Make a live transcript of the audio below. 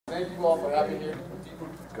thank you all for having me here.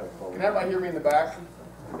 Can everybody hear me in the back?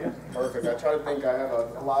 Yeah. Perfect. I try to think I have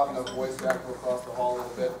a loud enough voice to echo across the hall a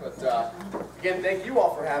little bit. But again, thank you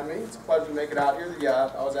all for having me. It's a pleasure to make it out here.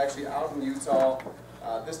 I was actually out in Utah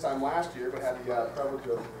this time last year, but had the privilege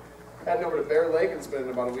of heading over to Bear Lake and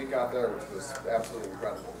spending about a week out there, which was absolutely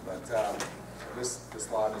incredible. But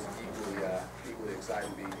this lodge is equally exciting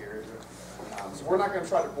to be here. So we're not going to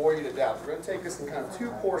try to bore you to death. We're going to take this in kind of two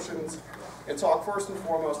portions and talk first and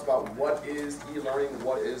foremost about what is e-learning,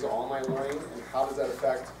 what is online learning, and how does that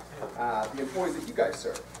affect the employees that you guys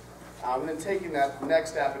serve. And then taking that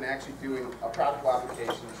next step and actually doing a practical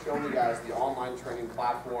application, showing you guys the online training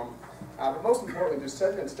platform. But most importantly, just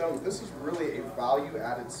setting in stone that this is really a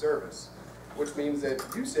value-added service, which means that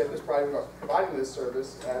USIP is providing this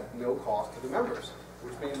service at no cost to the members,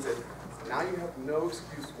 which means that now you have no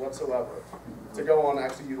excuse whatsoever to go on and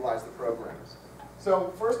actually utilize the programs.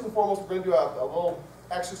 So first and foremost, we're going to do a little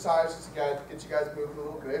exercise just to get you guys moving a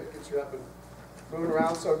little bit, get you up and moving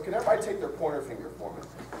around. So can everybody take their pointer finger for me?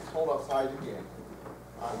 Hold up high as you can.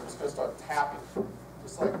 We're just going to start tapping,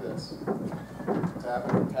 just like this.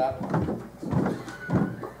 Tapping, tapping.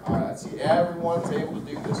 All right, I see everyone's able to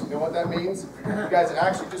do this. You know what that means? You guys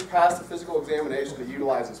actually just passed the physical examination to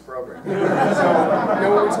utilize this program. So,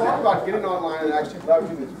 when we talk about getting online and actually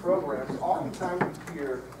leveraging these programs, oftentimes we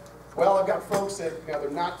hear, well, I've got folks that they're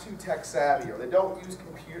not too tech savvy or they don't use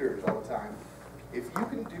computers all the time. If you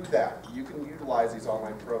can do that, you can utilize these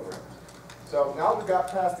online programs. So now that we've got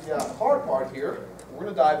past the hard part here, we're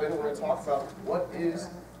going to dive in and we're going to talk about what is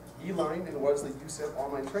e-learning and what is the USIP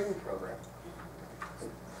online training program.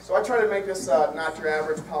 So I try to make this not your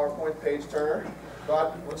average PowerPoint page turner,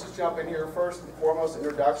 but let's just jump in here first and foremost,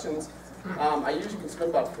 introductions. I usually can spend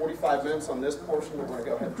about 45 minutes on this portion, but we're going to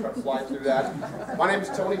go ahead and try to fly through that. My name is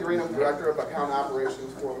Tony Green. I'm Director of Account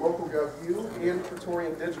Operations for LocalGovU and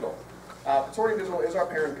Praetorian Digital. Praetorian Digital is our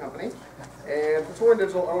parent company, and Praetorian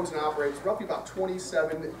Digital owns and operates roughly about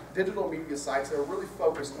 27 digital media sites that are really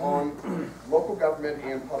focused on local government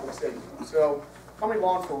and public safety. So how many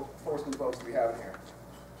law enforcement folks do we have in here?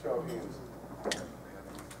 Show of hands.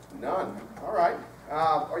 None. All right.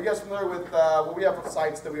 Are you guys familiar with what we have for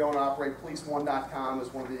sites that we own and operate? Police1.com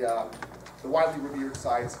is one of the widely reviewed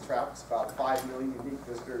sites. It traffics about 5 million unique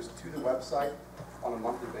visitors to the website on a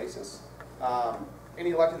monthly basis.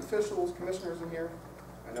 Any elected officials, commissioners in here?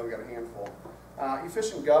 I know we got a handful.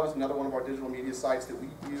 Efficient.gov is another one of our digital media sites that we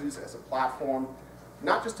use as a platform,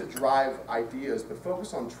 not just to drive ideas, but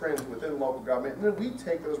focus on trends within local government. And then we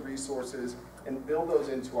take those resources and build those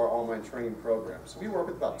into our online training programs. So we work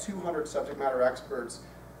with about 200 subject matter experts,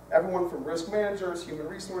 everyone from risk managers, human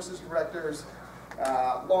resources directors,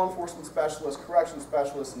 law enforcement specialists, corrections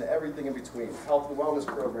specialists, and everything in between, health and wellness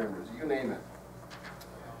programmers, you name it.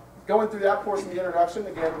 Going through that portion of the introduction,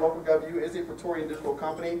 again, LocalGovU is a Praetorian Digital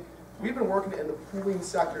company. We've been working in the pooling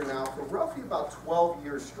sector now for roughly about 12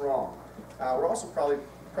 years strong. We're also proudly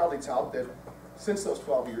tout that since those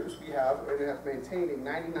 12 years, we have maintained a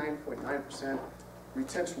 99.9%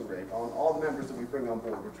 retention rate on all the members that we bring on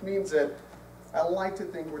board, which means that I like to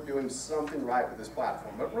think we're doing something right with this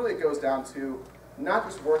platform. But really it goes down to not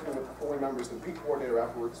just working with the pooling members that we coordinate our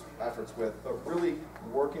efforts with, but really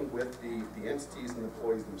working with the entities and the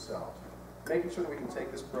employees themselves. Making sure that we can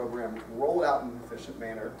take this program, roll it out in an efficient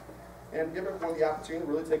manner, and give everyone the opportunity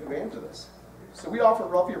to really take advantage of this. So we offer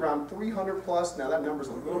roughly around 300 plus, now that number's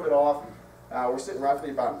a little bit off. We're sitting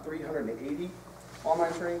roughly about 380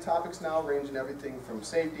 online training topics now, ranging everything from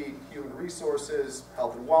safety, human resources,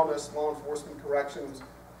 health and wellness, law enforcement, corrections,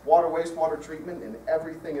 water, wastewater treatment, and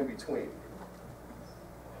everything in between.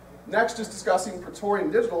 Next is discussing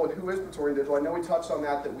Praetorian Digital and who is Praetorian Digital. I know we touched on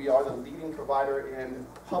that we are the leading provider in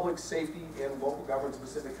public safety and local government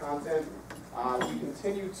specific content. We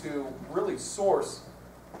continue to really source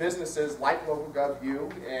businesses like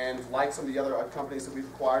LocalGovU and like some of the other companies that we've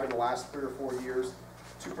acquired in the last 3 or 4 years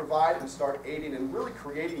to provide and start aiding and really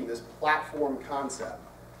creating this platform concept.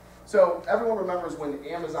 So everyone remembers when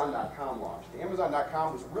Amazon.com launched.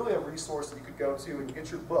 Amazon.com was really a resource that you could go to and get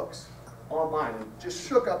your books online and just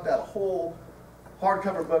shook up that whole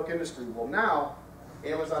hardcover book industry. Well, now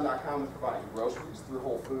Amazon.com is providing groceries through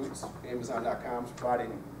Whole Foods. Amazon.com is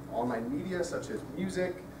providing online media such as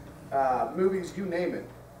music, movies, you name it.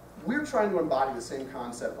 We're trying to embody the same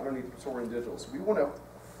concept underneath Praetorian Digital. So we want to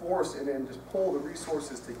force and just pull the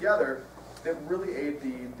resources together that really aid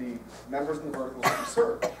the members in the verticals that we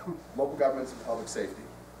serve, local governments and public safety.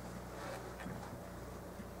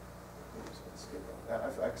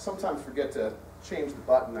 I sometimes forget to change the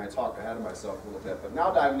button and I talk ahead of myself a little bit, but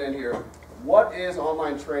now diving in here, what is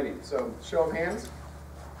online training? So show of hands,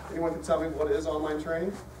 anyone can tell me what is online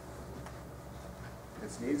training?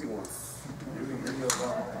 It's an easy one.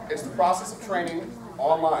 It's the process of training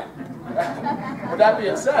online. With that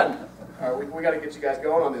being said, we got to get you guys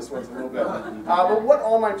going on this one a little bit. But what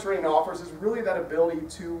online training offers is really that ability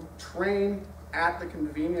to train at the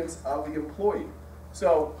convenience of the employee.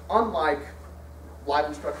 So unlike live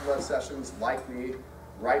instructor-led sessions like me,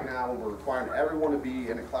 right now we're requiring everyone to be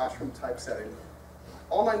in a classroom type setting.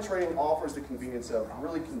 Online training offers the convenience of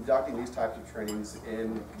really conducting these types of trainings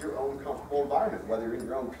in your own comfortable environment. Whether you're in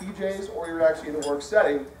your own PJs or you're actually in a work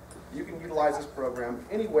setting, you can utilize this program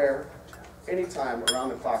anywhere, anytime, around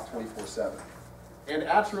the clock, 24/7. And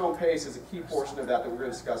at your own pace is a key portion of that we're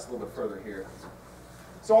going to discuss a little bit further here.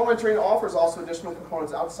 So online training offers also additional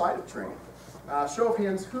components outside of training. Show of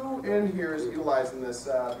hands, who in here is utilizing this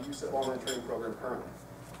the USEP online training program currently?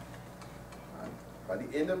 By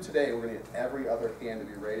the end of today, we're going to get every other hand to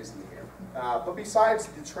be raised in here. But besides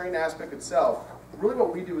the training aspect itself, really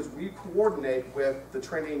what we do is we coordinate with the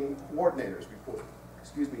training coordinators.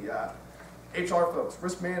 HR folks,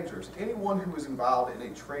 risk managers, anyone who is involved in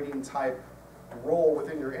a training type role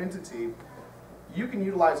within your entity. You can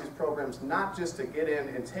utilize these programs not just to get in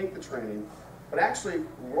and take the training, but actually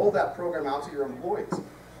roll that program out to your employees.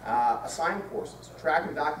 Assign courses, track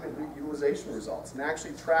and document utilization results, and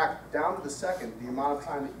actually track down to the second the amount of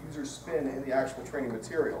time that users spend in the actual training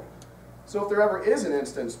material. So if there ever is an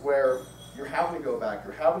instance where you're having to go back,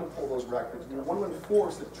 you're having to pull those records, and you want to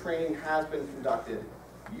enforce that training has been conducted,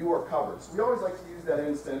 you are covered. So we always like to use that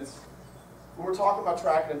instance when we're talking about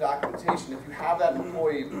tracking and documentation. If you have that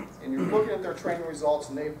employee and you're looking at their training results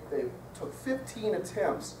and they took 15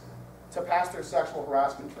 attempts to pass their sexual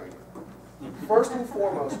harassment training, first and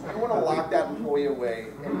foremost, you want to lock that employee away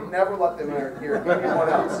and never let them hear anyone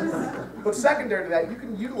else. But secondary to that, you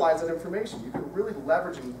can utilize that information. You can really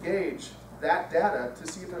leverage and gauge that data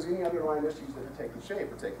to see if there's any underlying issues that are taking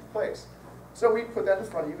shape or taking place. So we put that in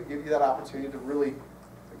front of you to give you that opportunity to really,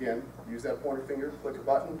 again, use that pointer finger, click a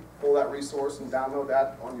button, pull that resource, and download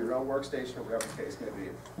that on your own workstation or whatever the case may be.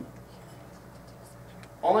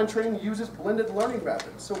 Online training uses blended learning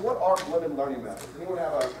methods. So what are blended learning methods? Anyone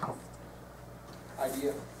have an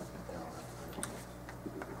idea?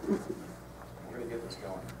 We're going to get this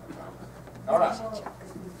going. All right.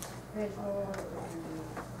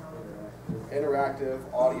 Interactive,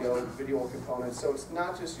 audio, video components. So it's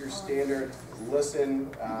not just your standard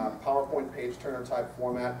listen, PowerPoint page turner type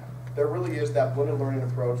format. There really is that blended learning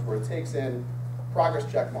approach where it takes in progress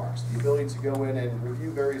check marks, the ability to go in and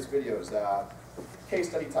review various videos, case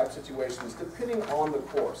study type situations, depending on the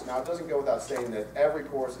course. Now, it doesn't go without saying that every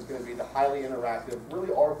course is going to be the highly interactive.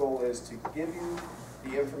 Really, our goal is to give you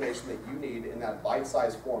the information that you need in that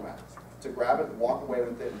bite-sized format, to grab it, walk away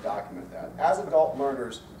with it, and document that. As adult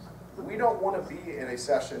learners, we don't want to be in a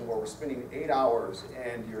session where we're spending 8 hours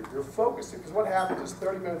and you're focused. Because what happens is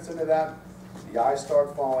 30 minutes into that, the eyes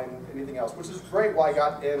start falling, anything else, which is great why I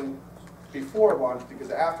got in before lunch, because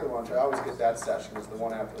after lunch, I always get that session, is the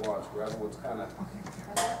one after lunch, where everyone's kind of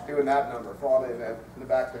doing that number, falling in the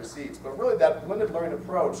back of their seats. But really, that blended learning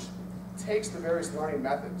approach takes the various learning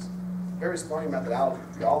methods, various learning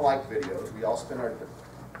methodologies. We all like videos. We all spend our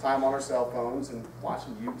time on our cell phones and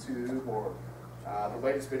watching YouTube or the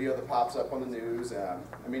latest video that pops up on the news. I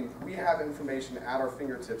mean, we have information at our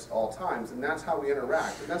fingertips at all times, and that's how we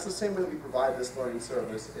interact. And that's the same way we provide this learning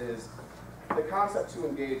service, is the concept to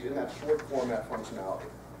engage in that short format functionality.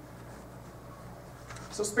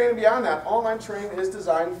 So spanning beyond that, online training is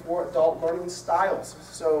designed for adult learning styles.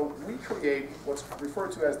 So we create what's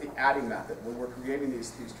referred to as the adding method when we're creating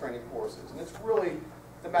these training courses. And it's really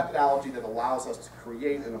the methodology that allows us to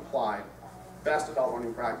create and apply best adult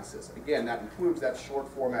learning practices. Again, that includes that short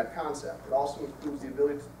format concept. It also includes the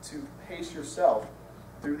ability to pace yourself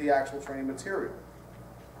through the actual training material.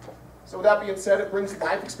 So with that being said, it brings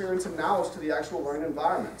life experience and knowledge to the actual learning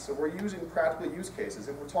environment. So we're using practical use cases.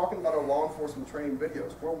 If we're talking about our law enforcement training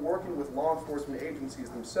videos, we're working with law enforcement agencies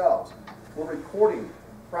themselves. We're recording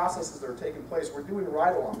processes that are taking place. We're doing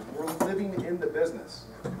ride-alongs. We're living in the business.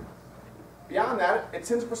 Beyond that, it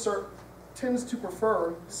tends to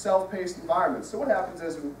prefer self-paced environments. So what happens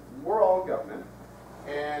is we're all in government,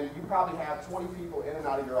 and you probably have 20 people in and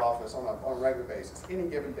out of your office on a regular basis, any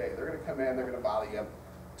given day. They're going to come in, they're going to bother you,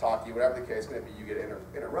 talk to you, whatever the case may be. You get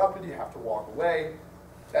interrupted, you have to walk away.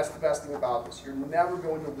 That's the best thing about this. You're never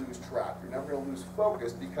going to lose track. You're never going to lose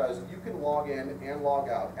focus, because you can log in and log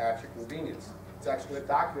out at your convenience. It's actually going to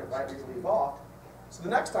document right where you leave off. So the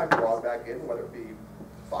next time you log back in, whether it be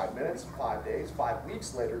 5 minutes, 5 days, 5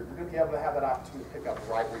 weeks later, you're going to be able to have that opportunity to pick up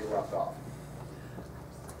right where you left off.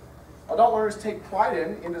 Adult learners take pride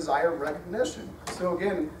in desired recognition. So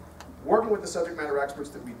again, working with the subject matter experts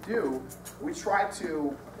that we do, we try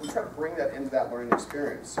to bring that into that learning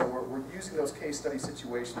experience. So we're using those case study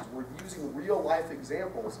situations. We're using real life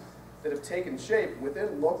examples that have taken shape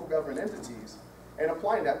within local government entities and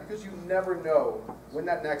applying that, because you never know when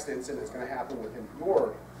that next incident is going to happen within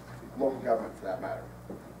your local government, for that matter.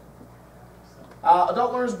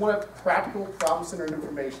 Adult learners want practical, problem-centered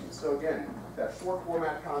information. So again, that short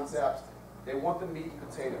format concept, they want the meat and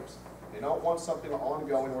potatoes. They don't want something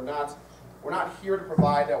ongoing. We're not here to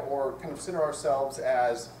provide or kind of center ourselves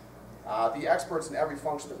as the experts in every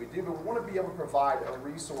function that we do, but we want to be able to provide a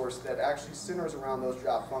resource that actually centers around those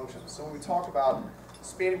job functions. So when we talk about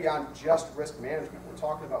spanning beyond just risk management, we're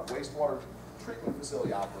talking about wastewater treatment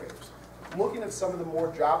facility operators, looking at some of the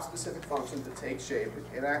more job-specific functions that take shape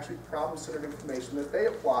and actually problem-centered information that they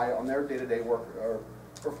apply on their day-to-day work or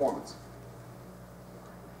performance.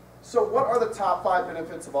 So what are the top 5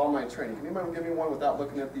 benefits of online training? Can anyone give me one without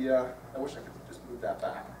looking at the, I wish I could just move that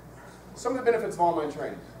back. Some of the benefits of online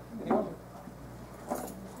training. Anyone?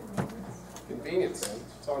 Convenience.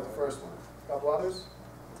 It's always the first one. A couple others?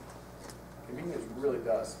 Convenience really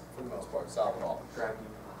does, for the most part, solve it all.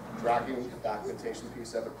 Tracking, documentation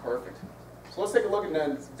piece of it, perfect. So let's take a look and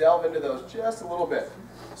then delve into those just a little bit.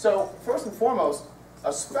 So first and foremost,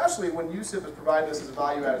 especially when USIP is providing this as a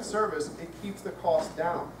value-added service, it keeps the cost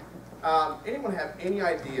down. Anyone have any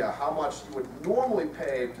idea how much you would normally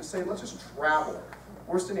pay to say, let's just travel?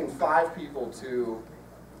 We're sending 5 people to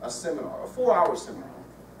a seminar, a 4-hour seminar.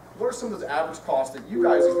 What are some of those average costs that you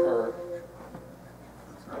guys incur?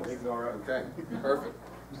 Okay, perfect.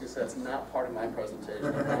 Because that's not part of my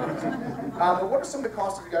presentation. But what are some of the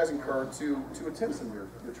costs that you guys incur to attend some of your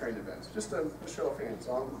training events? Just a show of hands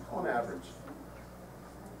on average.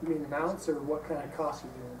 You mean amounts, or what kind of costs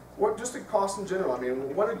you're doing? What, just the cost in general. I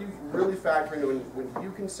mean, what are you really factoring in when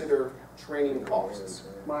you consider training costs?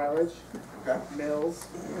 Mileage, Okay. meals,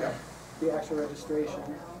 Yeah. the actual registration,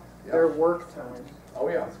 Yeah. their work time, Oh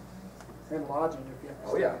yeah. and lodging if you have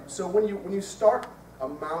to Oh yeah. So when you start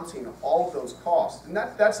amounting all of those costs, and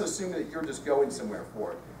that's assuming that you're just going somewhere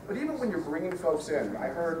for it. But even when you're bringing folks in, I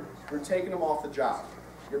heard you're taking them off the job.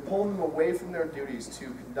 You're pulling them away from their duties to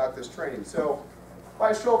conduct this training. So by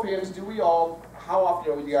a show of hands, how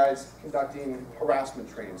often are you guys conducting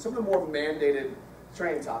harassment training? Some of the more mandated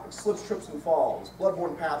training topics, slips, trips, and falls,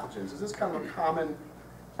 bloodborne pathogens. Is this kind of a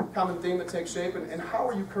common theme that takes shape? And how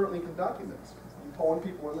are you currently conducting this? Are you pulling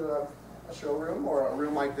people into a showroom or a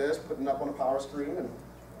room like this, putting up on a power screen and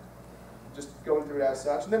just going through it as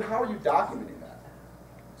such? And then how are you documenting that?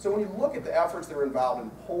 So when you look at the efforts that are involved in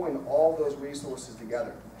pulling all those resources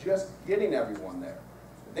together, just getting everyone there,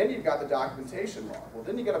 then you've got the documentation log. Well,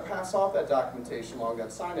 then you've got to pass off that documentation log,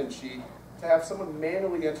 that sign-in sheet, to have someone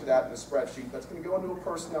manually enter that in a spreadsheet. That's going to go into a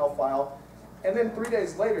personnel file. And then 3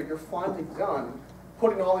 days later, you're finally done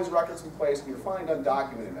putting all these records in place, and you're finally done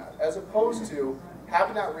documenting that, as opposed to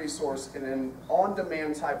having that resource in an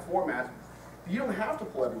on-demand type format that you don't have to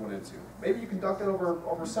pull everyone into. Maybe you conduct it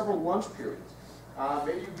over several lunch periods.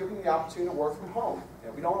 Maybe you give them the opportunity to work from home.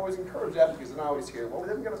 We don't always encourage that because they're not always here. Well,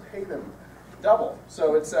 then we're going to pay them double.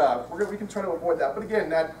 So it's we can try to avoid that. But again,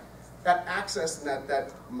 that access and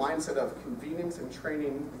that mindset of convenience and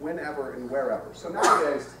training whenever and wherever. So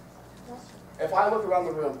nowadays, if I look around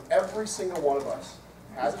the room, every single one of us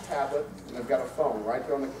has a tablet and they've got a phone right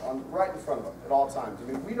there right in front of them at all times.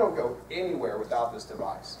 I mean, we don't go anywhere without this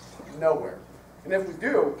device. Nowhere. And if we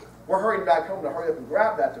do, we're hurrying back home to hurry up and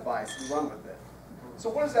grab that device and run with it. So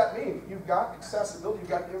what does that mean? You've got accessibility, you've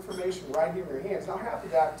got information right here in your hands. Now half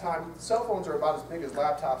of that time, cell phones are about as big as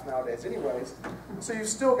laptops nowadays anyways, so you've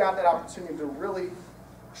still got that opportunity to really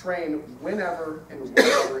train whenever and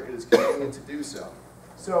wherever it is convenient to do so.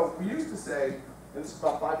 So we used to say, and this is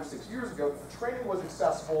about 5 or 6 years ago, training was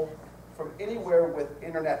accessible from anywhere with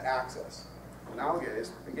internet access.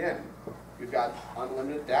 Nowadays, again, we've got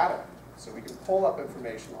unlimited data, so we can pull up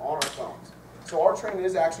information on our phones. So our training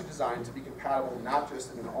is actually designed to be compatible not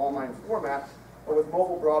just in an online format, but with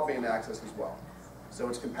mobile broadband access as well. So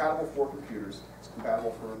it's compatible for computers, it's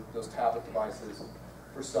compatible for those tablet devices,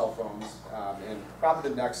 for cell phones, and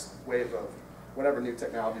probably the next wave of whatever new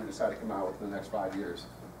technology we decide to come out with in the next 5 years.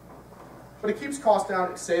 But it keeps costs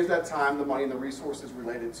down, it saves that time, the money, and the resources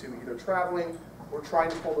related to either traveling or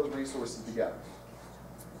trying to pull those resources together.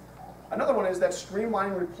 Another one is that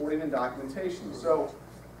streamlining reporting and documentation. So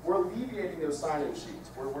we're alleviating those sign-in sheets.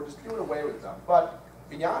 We're just doing away with them. But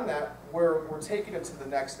beyond that, we're taking it to the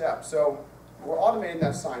next step. So we're automating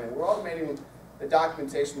that sign-in. We're automating the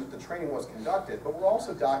documentation that the training was conducted, but we're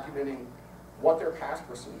also documenting what their past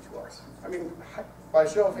pursuits was. I mean, by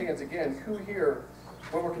show of hands again, who here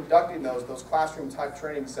when we're conducting those classroom type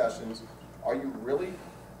training sessions, are you really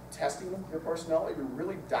testing your personnel? Are you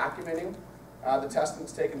really documenting the testing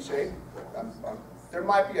that's taking shape? There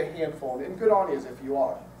might be a handful, and good on you as if you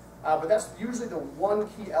are. But that's usually the one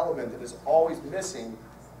key element that is always missing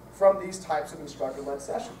from these types of instructor-led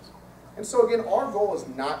sessions. And so again, our goal is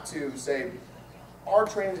not to say, our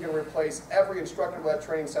training is going to replace every instructor-led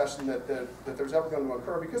training session that there's ever going to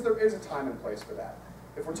occur, because there is a time and place for that.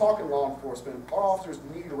 If we're talking law enforcement, our officers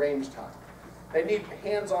need range time. They need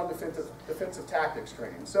hands-on defensive tactics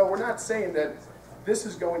training. So we're not saying that this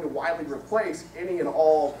is going to widely replace any and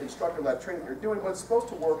all instructor-led training you're doing, but it's supposed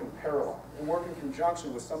to work in parallel and work in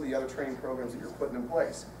conjunction with some of the other training programs that you're putting in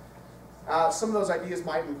place. Some of those ideas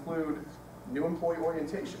might include new employee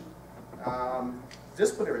orientation,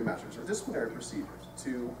 disciplinary measures or disciplinary procedures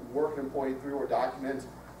to work an employee through or document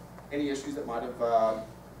any issues that might have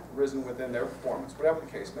arisen within their performance, whatever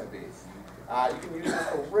the case may be. You can use this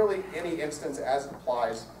for really any instance as it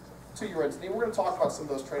applies to your entity. We're going to talk about some of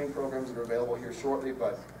those training programs that are available here shortly,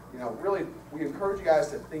 but really we encourage you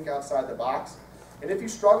guys to think outside the box. And if you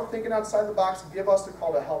struggle thinking outside the box, give us a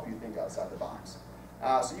call to help you think outside the box.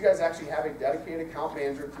 So you guys actually have a dedicated account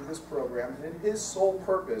manager through this program, and his sole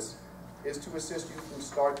purpose is to assist you from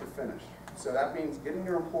start to finish. So that means getting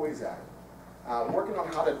your employees at it, working on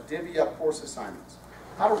how to divvy up course assignments,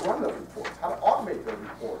 how to run those reports, how to automate those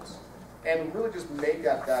reports, and really just make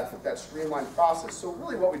that streamlined process. So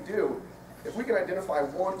really what we do, if we can identify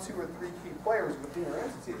 1, 2, or 3 key players within your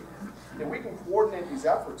entity that we can coordinate these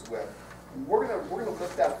efforts with, we're gonna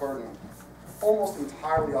lift that burden almost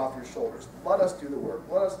entirely off your shoulders. Let us do the work.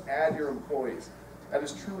 Let us add your employees. That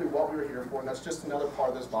is truly what we're here for, and that's just another part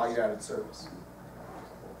of this value-added service.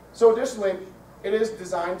 So additionally, it is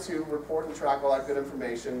designed to report and track all that good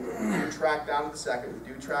information. We do track down to the second.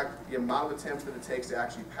 We do track the amount of attempts that it takes to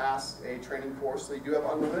actually pass a training course. So you do have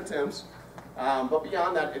unlimited attempts. But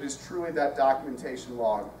beyond that, it is truly that documentation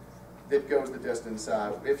log that goes the distance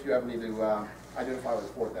if you ever need to identify or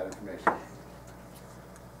report that information.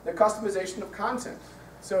 The customization of content.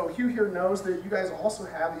 So Hugh here knows that you guys also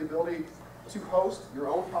have the ability to host your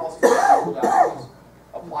own policies and documents,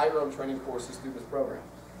 apply your own training courses through this program.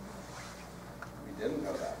 We didn't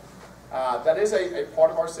know that. That is a part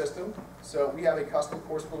of our system. So we have a custom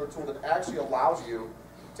course builder tool that actually allows you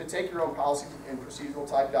to take your own policy and procedural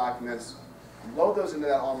type documents, load those into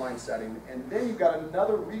that online setting, and then you've got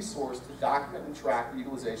another resource to document and track the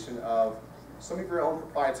utilization of some of your own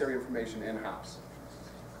proprietary information in-house.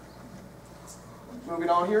 Moving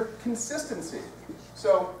on here, consistency.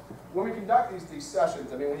 So when we conduct these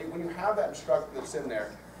sessions, I mean, when you have that instructor that's in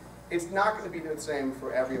there, it's not going to be the same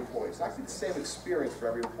for every employee. It's not going to be the same experience for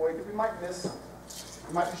every employee, because we might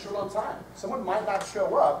be short on time. Someone might not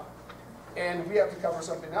show up, and we have to cover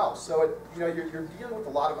something else. So you're dealing with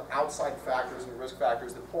a lot of outside factors and risk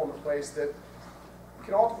factors that pull into place that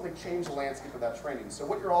can ultimately change the landscape of that training. So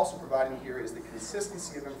what you're also providing here is the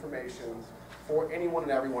consistency of information for anyone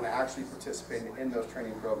and everyone actually participating in those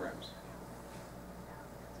training programs.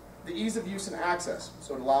 The ease of use and access.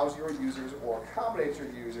 So it allows your users or accommodates your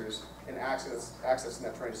users in accessing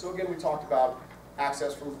that training. So again, we talked about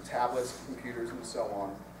access from tablets, computers, and so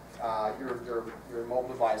on, your mobile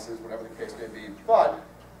devices, whatever the case may be. But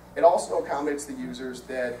it also accommodates the users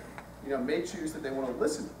that may choose that they want to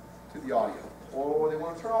listen to the audio, or they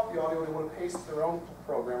want to turn off the audio and they want to pace their own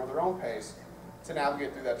program or their own pace to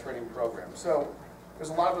navigate through that training program. So there's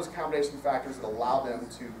a lot of those accommodation factors that allow them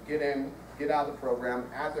to get in, get out of the program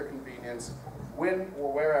at their convenience, when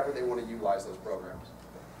or wherever they want to utilize those programs.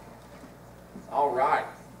 All right.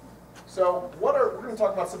 So we're going to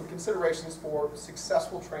talk about some considerations for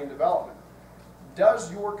successful training development. What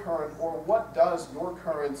does your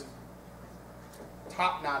current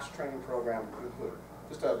top-notch training program include?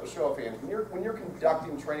 Just a show of hands. When you're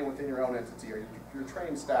conducting training within your own entity or your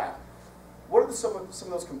training staff, what are some of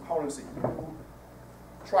those components that you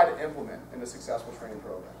try to implement in a successful training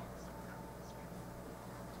program?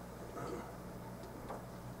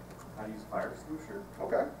 How to use fire extinguisher.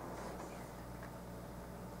 Okay.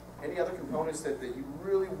 Any other components that you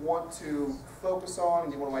really want to focus on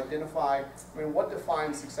and you want to identify? I mean, what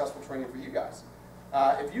defines successful training for you guys?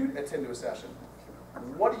 If you attend to a session,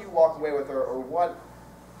 what do you walk away with, or what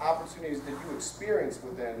opportunities did you experience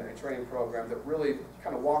within a training program that really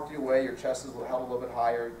kind of walked you away, your chest is held a little bit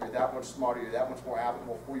higher, you're that much smarter, you're that much more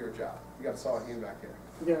applicable for your job? You got a solid hand back here.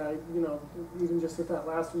 Yeah, even just with that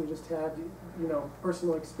last one you just had,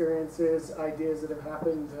 personal experiences, ideas that have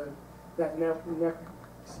happened, that networking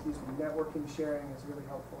sharing is really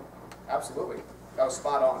helpful. Absolutely. That was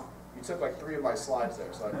spot on. You took like 3 of my slides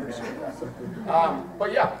there, so I appreciate that.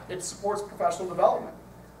 But yeah, it supports professional development.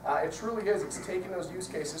 It truly is. It's taking those use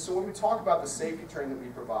cases. So when we talk about the safety training that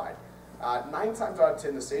we provide, 9 times out of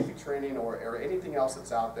 10, the safety training or anything else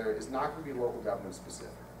that's out there is not going to be local government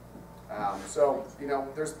specific. So, you know,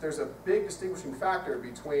 there's a big distinguishing factor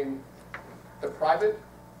between the private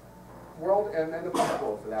world and the public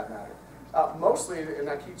world, for that matter. Mostly, and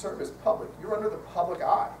that key term is public. You're under the public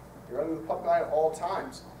eye. You're under the public eye at all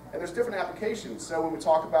times. And there's different applications. So when we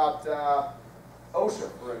talk about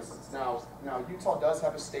OSHA, for instance, now Utah does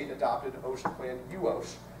have a state-adopted OSHA plan,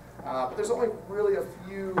 UOSH, but there's only really a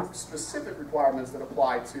few specific requirements that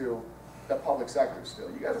apply to the public sector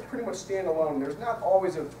still. You guys are pretty much standalone. There's not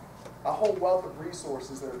always a whole wealth of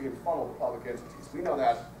resources that are being funneled to public entities. We know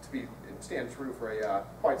that to stand true for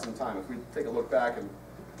quite some time. If we take a look back and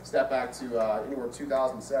step back to anywhere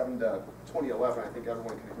 2007 to 2011, I think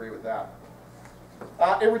everyone can agree with that.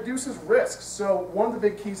 It reduces risk. So one of the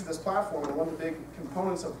big keys of this platform and one of the big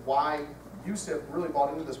components of why USIP really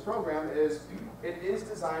bought into this program is it is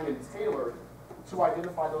designed and tailored to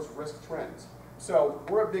identify those risk trends. So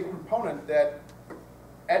we're a big proponent that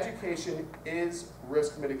education is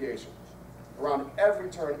risk mitigation. Around every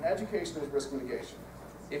turn, education is risk mitigation.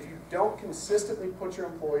 If you don't consistently put your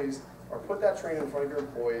employees or put that training in front of your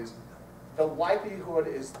employees, the likelihood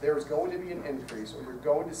is there's going to be an increase, or you're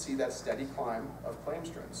going to see that steady climb of claims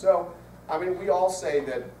trends. So, I mean, we all say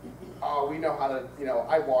that we know how to, you know,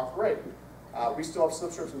 I walk great. We still have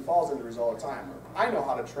slip, trips, and falls injuries all the time. I know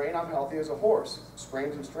how to train. I'm healthy as a horse.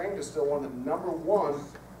 Sprains and strains is still one of the #1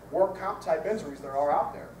 work comp type injuries there are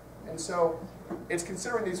out there. And so it's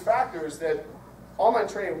considering these factors that online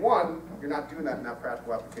training, one, you're not doing that in that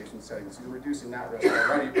practical application setting, so you're reducing that risk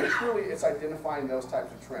already, but truly it's identifying those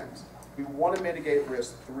types of trends. We want to mitigate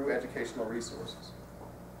risk through educational resources.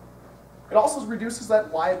 It also reduces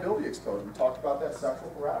that liability exposure. We talked about that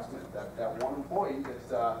sexual harassment, that one employee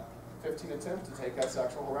that 15 attempts to take that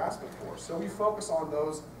sexual harassment course. So we focus on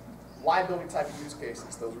those liability type of use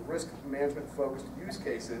cases, those risk management focused use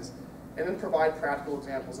cases, and then provide practical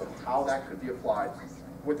examples of how that could be applied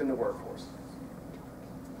within the workforce.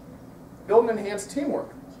 Build and enhance teamwork.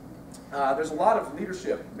 There's a lot of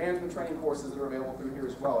leadership management training courses that are available through here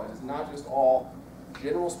as well. It is not just all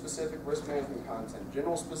general specific risk management content,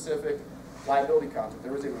 general specific liability content.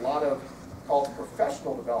 There is a lot of called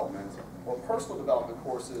professional development or personal development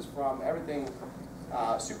courses from everything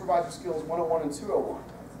supervisor skills 101 and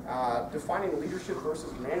 201, defining leadership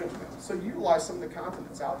versus management. So utilize some of the content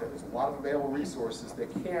that's out there. There's a lot of available resources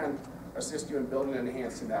that can assist you in building and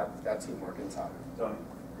enhancing that teamwork inside. Tony?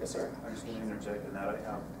 Yes, sir. I'm just going to interject in that.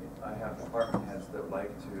 I have department heads that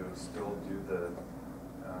like to still do the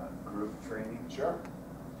group training. Sure.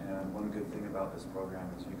 And one good thing about this program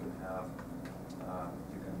is you can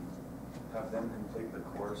have them complete the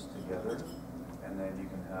course together, and then you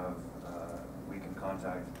can have we can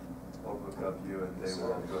contact Oak up you, and they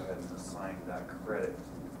will go ahead and assign that credit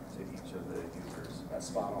to each of the users. That's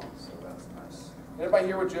spot on. So that's nice. Everybody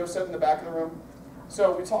hear what Joe said in the back of the room?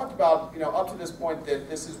 So we talked about, you know, up to this point that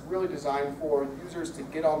this is really designed for users to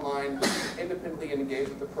get online independently and engage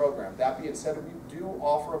with the program. That being said, we do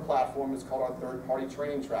offer a platform. It's called our third-party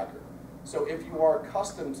training tracker. So if you are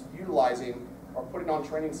accustomed to utilizing or putting on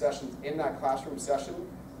training sessions in that classroom session,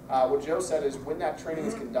 what Joe said is when that training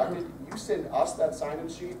is conducted, you send us that sign-in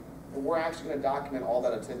sheet, and we're actually going to document all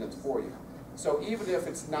that attendance for you. So even if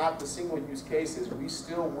it's not the single use cases, we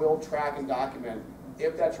still will track and document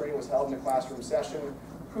if that training was held in a classroom session,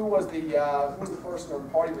 who was the person or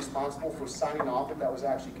party responsible for signing off if that was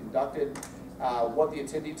actually conducted, what the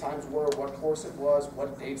attendee times were, what course it was,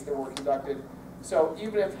 what dates they were conducted. So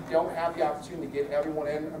even if you don't have the opportunity to get everyone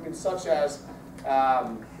in, I mean, such as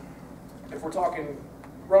if we're talking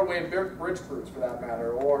roadway and bridge crews for that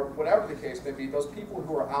matter, or whatever the case may be, those people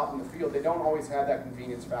who are out in the field, they don't always have that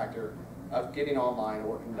convenience factor of getting online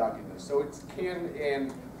or conducting this. So it can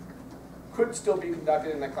and could still be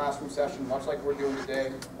conducted in a classroom session, much like we're doing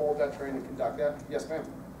today. Hold that training and conduct that. Yes, ma'am.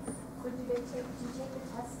 So do you take the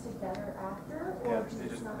tests together after? Or Yeah, they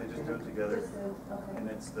just do it together. Okay. And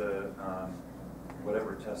it's the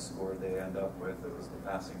whatever test score they end up with, it was the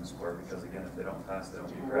passing score, because again, if they don't pass, they don't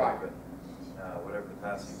get credit. Right. But whatever the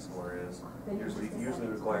passing score is, Then usually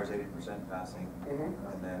requires 80% passing,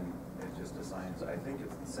 Mm-hmm. and then it just assigns, I think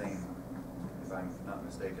it's the same, if I'm not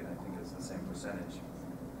mistaken, I think it's the same percentage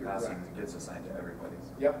passing that gets assigned to everybody.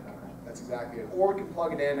 Yep, that's exactly it. Or we can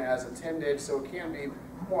plug it in as attended, so it can be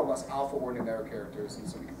more or less alpha or numeric characters, and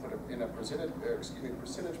so we can put it in a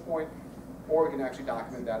percentage point, or we can actually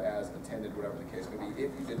document that as attended, whatever the case may be,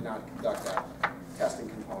 if you did not conduct that testing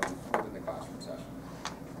component within the classroom session.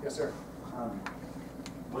 Yes, sir.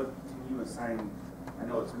 What can you assign I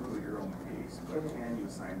know it's move at your own pace, but can you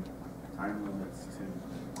assign time limits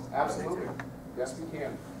to? Absolutely. Yes, we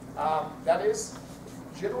can. That is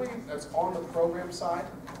generally that's on the program side,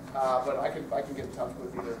 but I can get in touch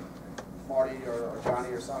with either Marty or Johnny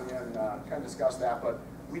or Sonia and kind of discuss that. But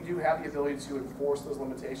we do have the ability to enforce those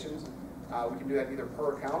limitations. We can do that either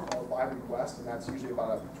per account or by request, and that's usually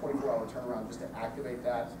about a 24-hour turnaround just to activate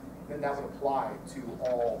that. Then that would apply to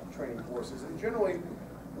all training courses. And generally,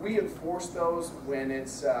 we enforce those when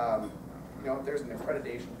it's, if there's an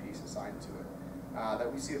accreditation piece assigned to it.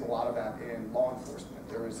 That we see a lot of that in law enforcement.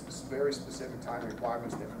 There is very specific time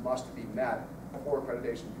requirements that must be met for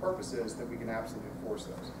accreditation purposes that we can absolutely enforce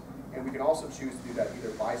those. And we can also choose to do that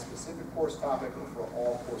either by specific course topic or for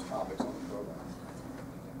all course topics on the program.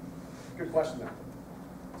 Good question there.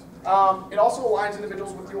 It also aligns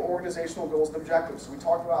individuals with your organizational goals and objectives. So we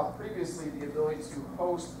talked about previously the ability to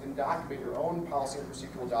host and document your own policy and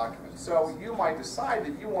procedural documents. So you might decide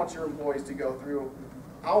that you want your employees to go through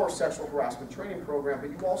our sexual harassment training program,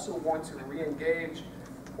 but you also want to re-engage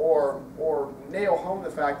or nail home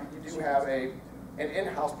the fact that you do have an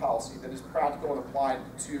in-house policy that is practical and applied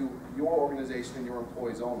to your organization and your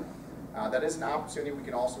employees only. That is an opportunity. We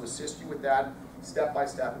can also assist you with that step by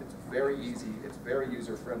step. It's very easy, it's very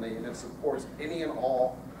user friendly, and it supports any and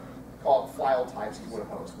all called file types you want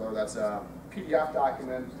to host, whether that's a PDF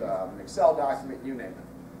document, an Excel document, you name it.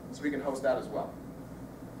 So we can host that as well.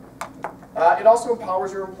 It also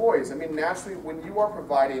empowers your employees. I mean, naturally, when you are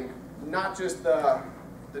providing not just the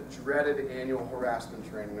dreaded annual harassment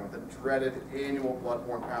training or the dreaded annual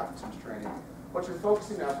bloodborne pathogens training, but you're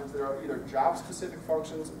focusing efforts that are either job-specific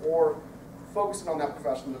functions or focusing on that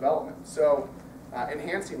professional development. So,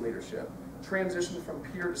 enhancing leadership, transition from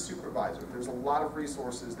peer to supervisor. There's a lot of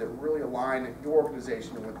resources that really align your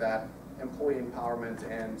organization with that employee empowerment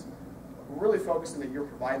and really focusing that you're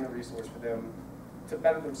providing the resource for them to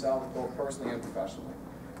better themselves both personally and professionally.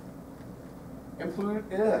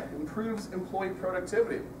 Improves employee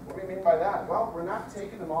productivity. What do we mean by that? Well, we're not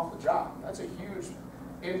taking them off the job. That's a huge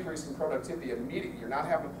increase in productivity immediately. You're not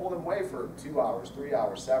having to pull them away for 2 hours, 3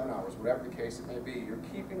 hours, 7 hours, whatever the case it may be. You're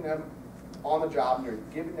keeping them on the job and you're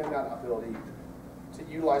giving them that ability to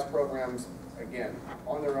utilize programs, again,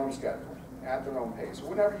 on their own schedule, at their own pace, or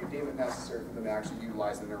whenever you deem it necessary for them to actually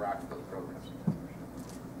utilize and interact with those programs.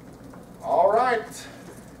 All right,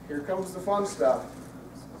 here comes the fun stuff.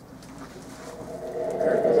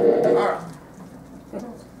 All right.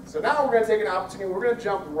 So now we're going to take an opportunity. We're going to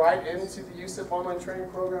jump right into the USIP online training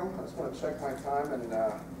program. I just want to check my time, and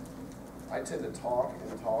I tend to talk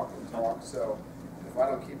and talk and talk. So if I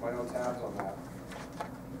don't keep my own tabs on that,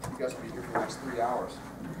 you guys will be here for the next 3 hours.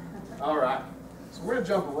 All right. So we're going to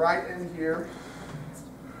jump right in here.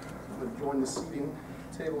 I'm going to join the seating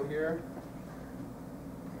table here.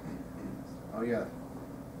 Oh yeah.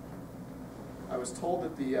 I was told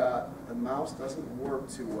that the mouse doesn't work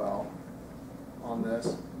too well on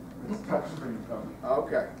this. It's touchscreen coming.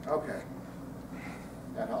 Okay, okay.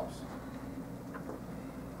 That helps.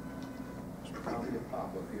 I'll get a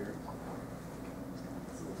pop-up here.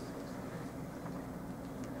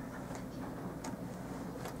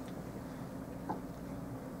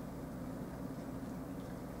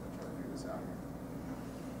 Try to figure this out here.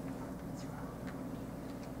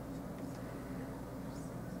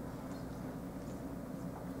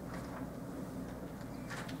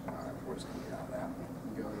 We're just going to get out of that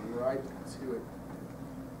and go right to it.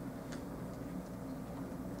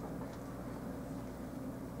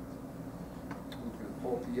 I'm going to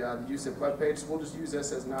pull up the USIP webpage. So we'll just use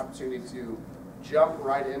this as an opportunity to jump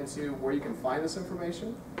right into where you can find this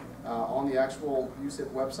information on the actual USIP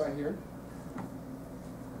website here.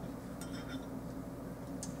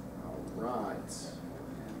 All right.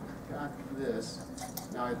 And got this.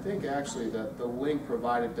 Now I think actually that the link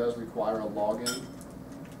provided does require a login.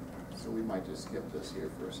 So we might just skip this here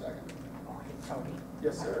for a second.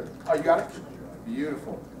 Yes, sir. Oh, you got it?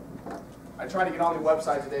 Beautiful. I tried to get on the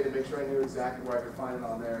website today to make sure I knew exactly where I could find it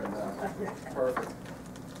on there, and perfect.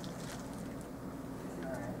 All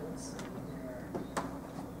right, let's see here.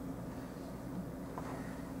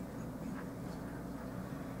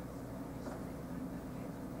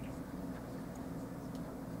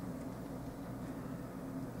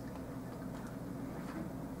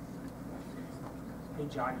 Hey,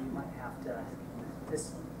 John, you might have to,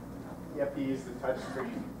 this, You have to use the touch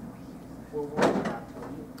screen. we'll work it out for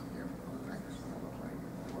you. Here, I think this one will look right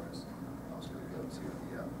here for us. I was going to go to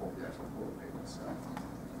the actual portal page itself.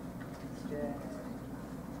 Okay.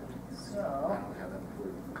 I So, don't have that for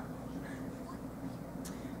you.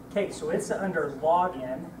 okay, so it's under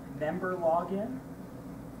login, member login,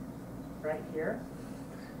 right here.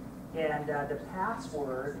 And the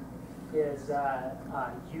password is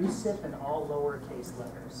USIP in all lowercase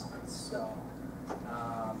letters. So,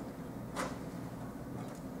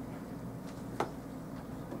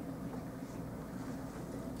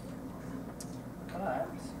 but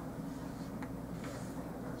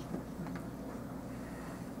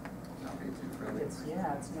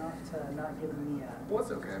it's not giving me a. Well,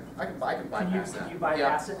 it's okay. I can bypass that. Can you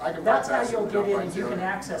bypass Yeah, it? I can That's how bypass it you'll and get jump in, right and you to can it.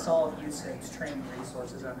 access all of USIP's training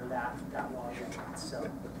resources under that login. So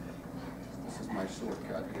This is my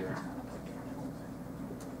shortcut here.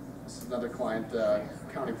 This is another client,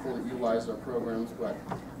 county pool that utilized our programs, but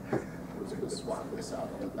we're just going to swap this out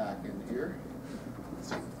on the back end here.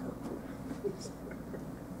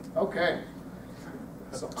 Okay,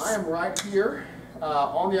 so I am right here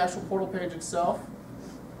on the actual portal page itself.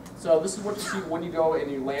 So this is what you see when you go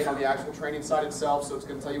and you land on the actual training site itself. So it's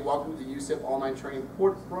going to tell you, welcome to the USIP Online Training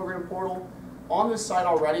Program Portal. On this site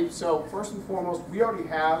already, so first and foremost, we already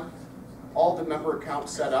have all the member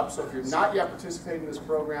accounts set up. So if you're not yet participating in this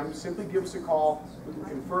program, simply give us a call. We can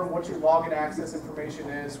confirm what your login access information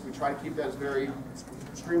is. We try to keep that as very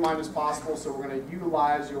streamlined as possible. So we're going to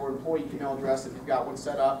utilize your employee email address if you've got one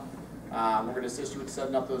set up. We're going to assist you with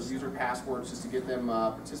setting up those user passwords just to get them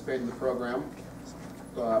participating in the program.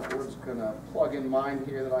 But we're just going to plug in mine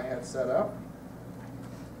here that I had set up.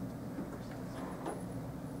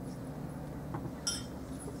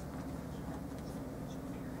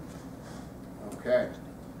 Okay.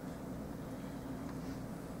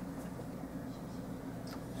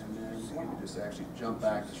 And then let me just actually jump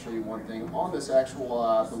back to show you one thing. On this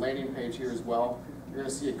actual the landing page here as well, you're going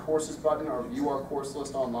to see a courses button or view our course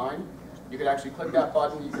list online. You can actually click that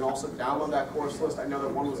button. You can also download that course list. I know that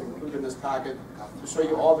one was included in this packet to show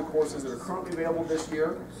you all the courses that are currently available this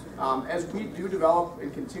year. As we do develop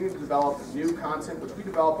and continue to develop new content, which we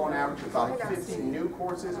develop on average about 15 new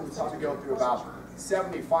courses, and we tend to go through about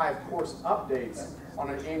 75 course updates on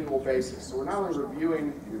an annual basis. So we're not only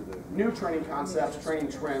reviewing new training concepts, training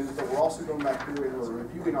trends, but we're also going back through and we're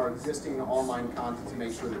reviewing our existing online content to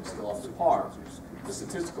make sure that it's still up to par. The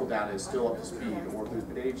statistical data is still up to speed, or if there's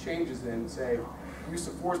been any changes in, say, use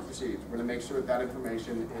of force procedures, we're going to make sure that that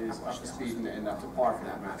information is up to speed and up to par for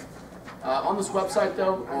that matter. On this website,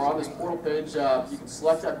 though, or on this portal page, you can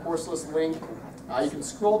select that course list link. You can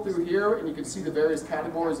scroll through here and you can see the various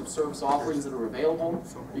categories of service offerings that are available.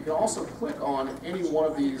 You can also click on any one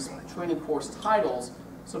of these training course titles,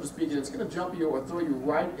 so to speak, and it's going to jump you or throw you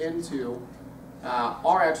right into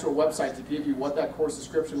our actual website to give you what that course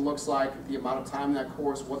description looks like, the amount of time in that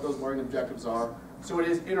course, what those learning objectives are. So it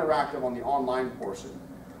is interactive on the online portion.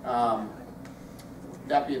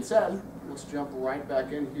 That being said, let's jump right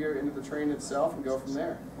back in here into the training itself and go from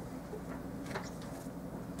there.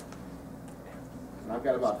 And I've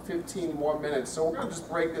got about 15 more minutes, so we're going to just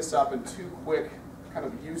break this up in two quick kind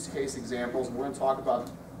of use case examples. We're going to talk about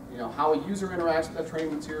how a user interacts with that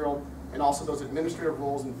training material, and also those administrative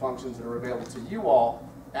roles and functions that are available to you all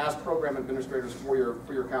as program administrators for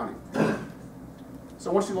your county.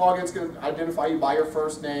 So once you log in, it's going to identify you by your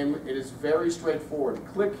first name. It is very straightforward.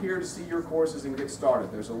 Click here to see your courses and get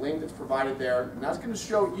started. There's a link that's provided there, and that's going to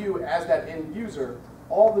show you as that end user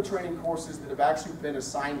all the training courses that have actually been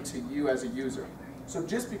assigned to you as a user. So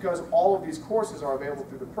just because all of these courses are available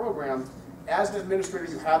through the program, as an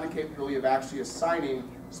administrator, you have the capability of actually assigning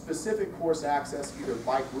specific course access either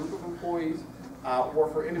by group of employees or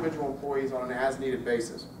for individual employees on an as-needed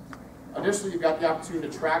basis. Additionally, you've got the opportunity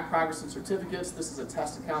to track progress and certificates. This is a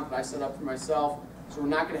test account that I set up for myself, so we're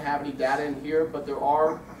not going to have any data in here, but there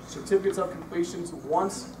are certificates of completion. So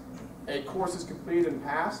once a course is completed and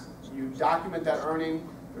passed, you document that earning.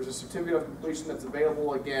 There's a certificate of completion that's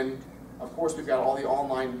available. Again, of course, we've got all the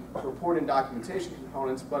online reporting documentation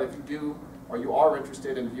components, but if you do or you are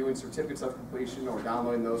interested in viewing certificates of completion or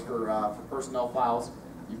downloading those for personnel files,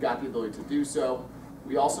 you've got the ability to do so.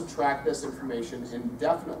 We also track this information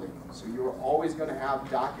indefinitely, so you're always going to have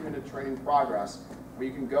documented training progress where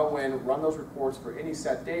you can go in, run those reports for any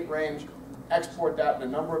set date range, export that in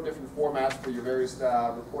a number of different formats for your various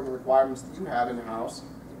reporting requirements that you have in-house,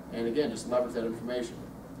 and again, just leverage that information.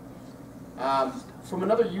 From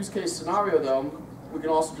another use case scenario, though, we can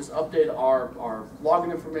also just update our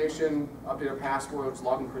login information, update our passwords,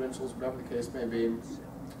 login credentials, whatever the case may be.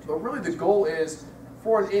 But really the goal is,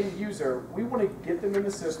 for an end user, we want to get them in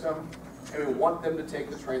the system and we want them to take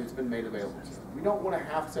the training that's been made available to them. We don't want to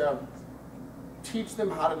have to teach them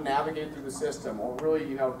how to navigate through the system or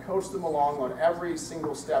really coach them along on every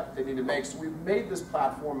single step that they need to make. So we've made this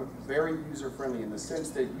platform very user-friendly in the sense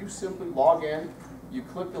that you simply log in, you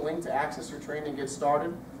click the link to access your training and get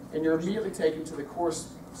started, and you're immediately taken to the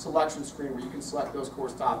course selection screen where you can select those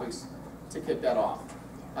course topics to kick that off.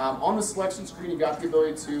 On the selection screen, you got the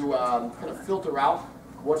ability to kind of filter out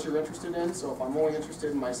what you're interested in. So if I'm only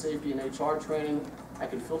interested in my safety and HR training, I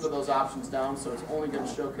can filter those options down, so it's only going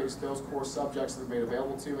to showcase those core subjects that are made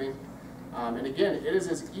available to me. And again, it is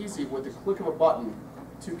as easy with the click of a button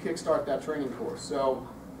to kickstart that training course. So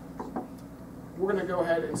we're going to go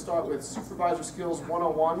ahead and start with Supervisor Skills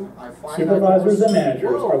 101. Supervisors and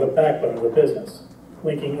managers are the backbone of the business,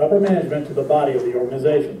 linking upper management to the body of the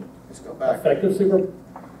organization. Let's go back. Effective super.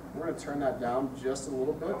 We're going to turn that down just a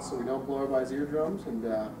little bit so we don't blow everybody's eardrums and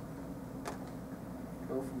go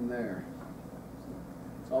from there.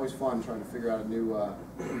 It's always fun trying to figure out a new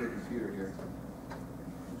computer here.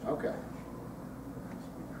 Okay.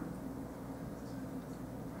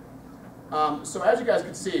 So as you guys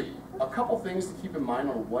can see, a couple things to keep in mind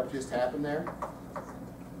on what just happened there.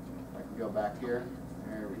 I can go back here.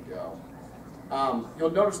 There we go.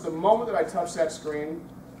 You'll notice the moment that I touch that screen,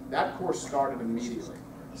 that course started immediately.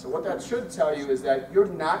 So what that should tell you is that you're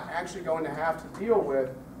not actually going to have to deal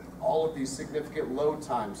with all of these significant load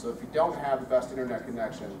times. So if you don't have the best internet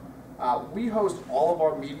connection, we host all of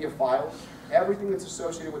our media files, everything that's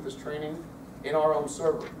associated with this training, in our own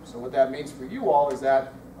server. So what that means for you all is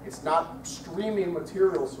that it's not streaming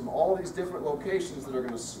materials from all these different locations that are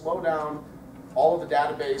going to slow down all of the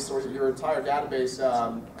database or your entire database,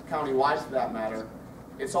 county-wide for that matter.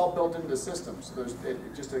 It's all built into the system, so it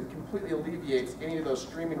just completely alleviates any of those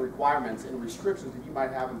streaming requirements and restrictions that you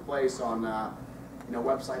might have in place on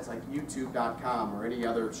websites like YouTube.com or any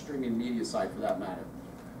other streaming media site for that matter.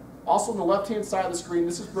 Also on the left-hand side of the screen,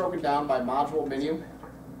 this is broken down by module menu.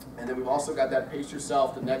 And then we've also got that pace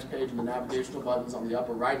yourself, the next page, and the navigational buttons on the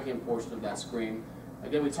upper right-hand portion of that screen.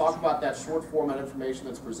 Again, we talk about that short format information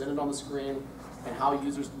that's presented on the screen and how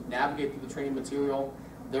users navigate through the training material.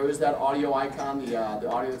 There is that audio icon, the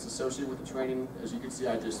audio that's associated with the training. As you can see,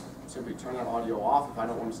 I just simply turn that audio off if I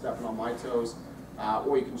don't want to step on my toes,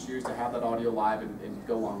 or you can choose to have that audio live and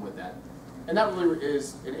go along with that. And that really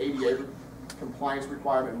is an ADA compliance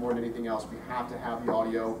requirement more than anything else. We have to have the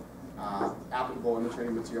audio applicable in the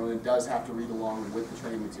training material, and it does have to read along with the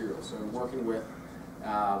training material. So working with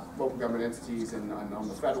local government entities and on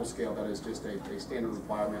the federal scale, that is just a standard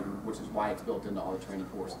requirement, which is why it's built into all the training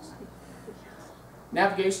courses.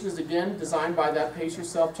 Navigation is again designed by that pace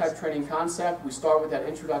yourself type training concept. We start with that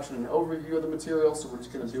introduction and overview of the material, so we're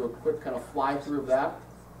just going to do a quick kind of fly through of that.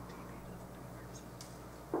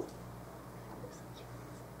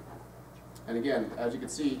 And again, as you can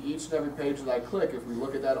see, each and every page that I click, if we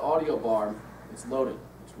look at that audio bar, it's loaded.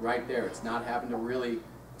 It's right there. It's not having to really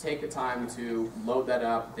take the time to load that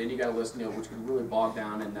up. Then you got to listen to it, which could really bog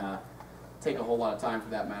down and take a whole lot of time for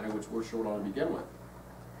that matter, which we're short on to begin with.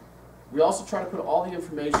 We also try to put all the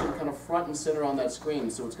information kind of front and center on that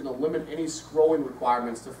screen, so it's going to limit any scrolling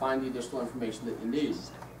requirements to find the additional information that you need.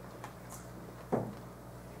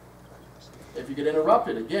 If you get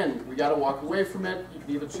interrupted, again, we got to walk away from it. You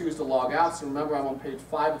can either choose to log out. So remember, I'm on page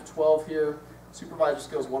 5 of 12 here, Supervisor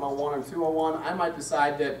Skills 101 and 201. I might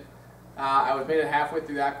decide that I was made it halfway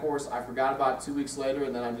through that course. I forgot about 2 weeks later,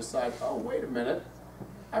 and then I decide, oh, wait a minute.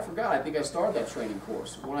 I forgot. I think I started that training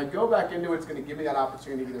course. When I go back into it, it's going to give me that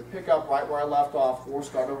opportunity to either pick up right where I left off or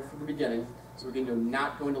start over from the beginning. So again, you're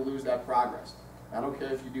not going to lose that progress. I don't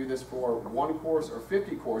care if you do this for 1 course or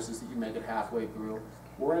 50 courses that you make it halfway through.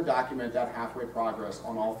 We're going to document that halfway progress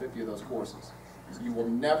on all 50 of those courses. So you will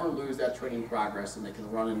never lose that training progress, and they can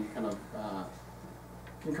run in kind of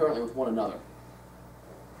concurrently with one another.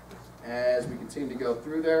 As we continue to go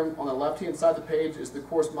through there, on the left-hand side of the page is the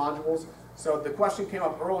course modules. So the question came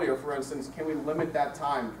up earlier, for instance, can we limit that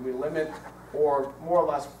time? Can we limit or more or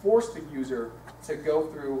less force the user to go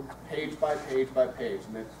through page by page by page?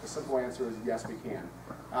 And the simple answer is yes, we can.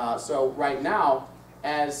 So right now,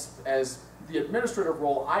 as the administrative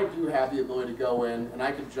role, I do have the ability to go in and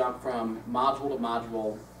I could jump from module to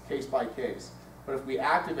module, case by case. But if we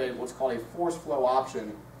activate what's called a force flow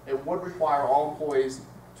option, it would require all employees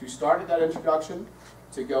to start at that introduction,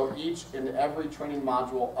 to go each and every training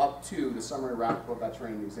module up to the summary wrap-up of that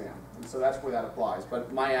training exam. And so that's where that applies.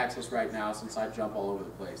 But my access right now, since I jump all over the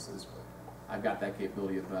place, is I've got that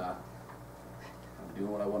capability of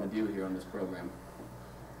doing what I want to do here on this program.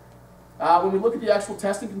 When we look at the actual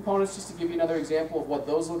testing components, just to give you another example of what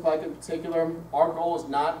those look like in particular, our goal is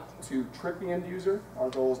not to trick the end user. Our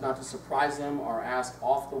goal is not to surprise them or ask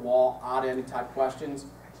off-the-wall, odd-ended type questions.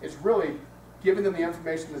 It's really giving them the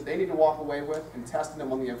information that they need to walk away with and testing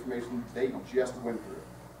them on the information they just went through.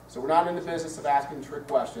 So we're not in the business of asking trick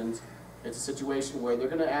questions. It's a situation where they're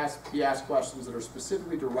going to be asked questions that are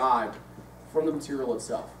specifically derived from the material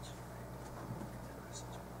itself.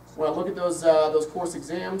 When I look at those course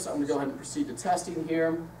exams, I'm going to go ahead and proceed to testing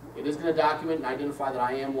here. It is going to document and identify that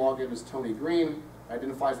I am logged in as Tony Green. It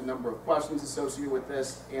identifies the number of questions associated with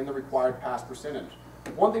this and the required pass percentage.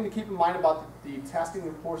 One thing to keep in mind about the testing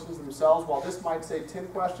portions themselves, while this might say 10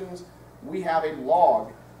 questions, we have a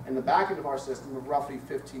log in the back end of our system of roughly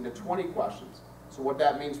 15 to 20 questions. So what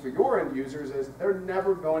that means for your end users is they're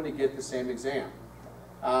never going to get the same exam.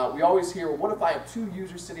 We always hear, well, what if I have two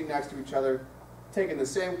users sitting next to each other, taking the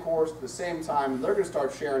same course at the same time, they're going to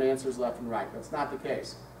start sharing answers left and right. That's not the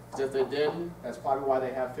case. Because if they did, that's probably why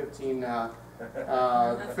they have 15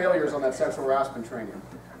 failures on that sexual harassment training.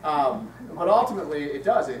 But ultimately, it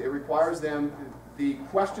does. It requires them, the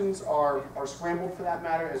questions are scrambled for that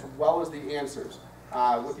matter, as well as the answers,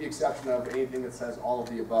 with the exception of anything that says all of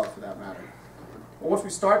the above for that matter. Well, once we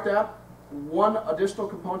start that, one additional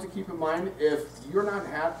component to keep in mind, if you're not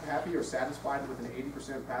happy or satisfied with an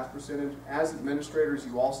 80% pass percentage, as administrators,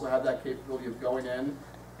 you also have that capability of going in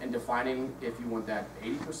and defining if you want that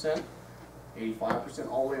 80%, 85%,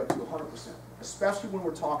 all the way up to 100%. Especially when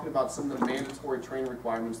we're talking about some of the mandatory training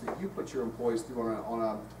requirements that you put your employees through on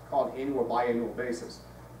a called annual or biannual basis.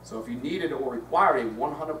 So if you needed or required a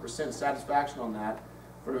 100% satisfaction on that,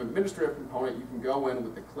 for an administrative component, you can go in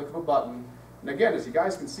with the click of a button. And again, as you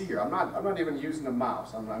guys can see here, I'm not even using a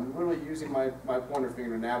mouse. I'm literally using my pointer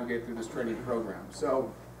finger to navigate through this training program.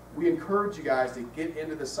 So we encourage you guys to get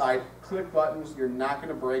into the site, click buttons. You're not going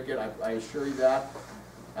to break it, I assure you that.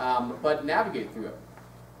 But navigate through it.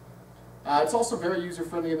 It's also very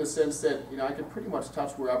user-friendly in the sense that I can pretty much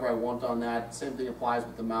touch wherever I want on that. Same thing applies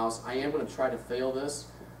with the mouse. I am going to try to fail this,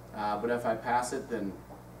 but if I pass it, then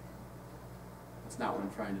that's not what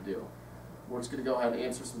I'm trying to do. We're just going to go ahead and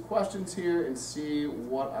answer some questions here and see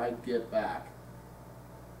what I get back.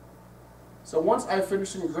 So once I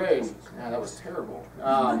finish in grade, that was terrible.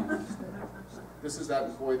 This is that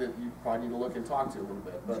employee that you probably need to look and talk to a little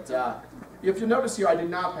bit. But if you notice here, I did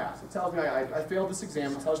not pass. It tells me I failed this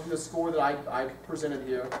exam. It tells me the score that I presented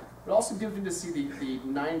here. It also gives me to see the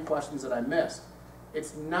 9 questions that I missed.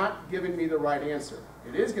 It's not giving me the right answer.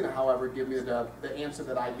 It is going to, however, give me the answer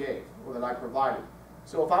that I gave or that I provided.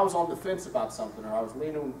 So if I was on the fence about something, or I was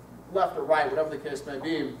leaning left or right, whatever the case may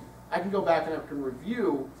be, I can go back and I can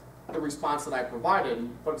review the response that I provided,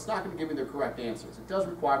 but it's not going to give me the correct answers. It does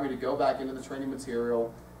require me to go back into the training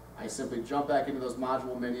material. I simply jump back into those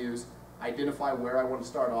module menus, identify where I want to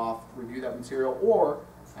start off, review that material, or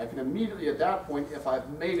I can immediately at that point, if I've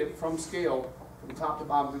made it from scale, from top to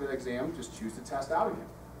bottom through the exam, just choose to test out again.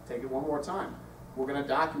 Take it one more time. We're going to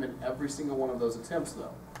document every single one of those attempts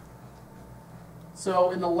though.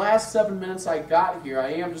 So in the last 7 minutes I got here, I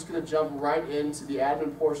am just going to jump right into the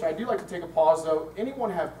admin portion. I do like to take a pause though.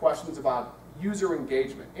 Anyone have questions about user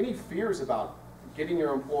engagement? Any fears about getting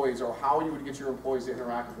your employees or how you would get your employees to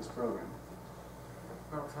interact with this program?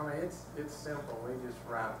 Well, Tony, it's simple. We just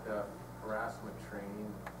wrapped up harassment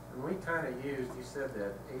training. And we kind of used, you said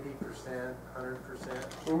that 80%,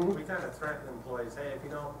 100%. We kind of threatened employees, hey, if you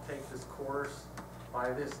don't take this course by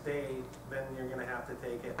this date, then you're going to have to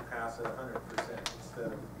take it and pass it 100% instead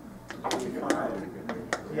of 85.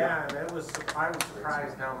 Yeah, and I was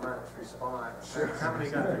surprised how much response. Somebody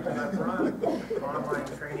got there. I've run online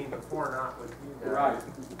training before, not with you guys, Right.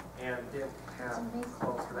 and didn't have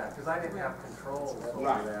close to that because I didn't have control over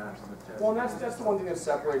Right. that. Well, and that's the one thing that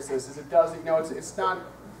separates this, is it does, it's not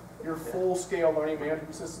your full-scale learning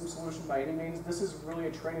management system solution by any means. This is really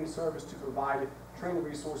a training service to provide training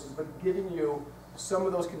resources, but giving you some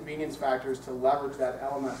of those convenience factors to leverage that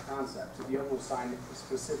LMS concept, to be able to assign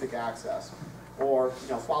specific access, or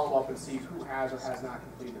follow up and see who has or has not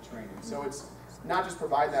completed the training. So it's not just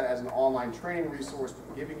provide that as an online training resource,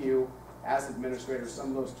 but giving you, as administrators, some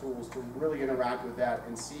of those tools to really interact with that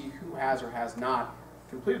and see who has or has not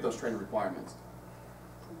completed those training requirements.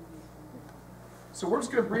 So we're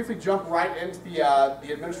just going to briefly jump right into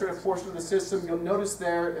the administrative portion of the system. You'll notice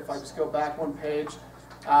there, if I just go back one page,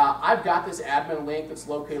 I've got this admin link that's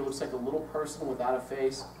located, looks like a little person without a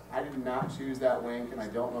face. I did not choose that link, and I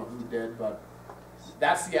don't know who did, but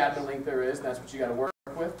that's the admin link there is, and that's what you got to work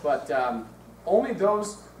with. But only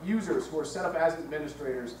those users who are set up as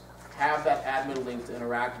administrators have that admin link to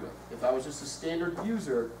interact with. If I was just a standard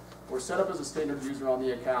user, or set up as a standard user on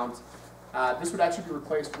the account, this would actually be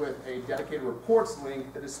replaced with a dedicated reports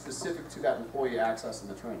link that is specific to that employee access in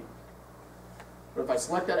the training. But if I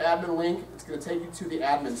select that admin link, it's going to take you to the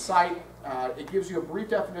admin site. It gives you a brief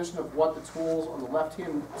definition of what the tools on the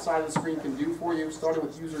left-hand side of the screen can do for you, starting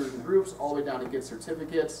with users and groups, all the way down to get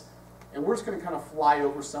certificates. And we're just going to kind of fly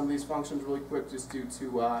over some of these functions really quick just due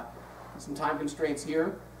to some time constraints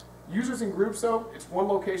here. Users and groups, though, it's one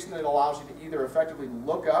location that allows you to either effectively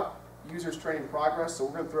look up users' training progress. So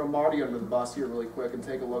we're going to throw Marty under the bus here really quick and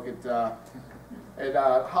take a look at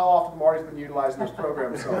how often Marty's been utilizing this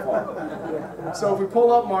program so far. So if we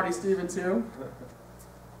pull up Marty Stevens here,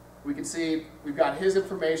 we can see we've got his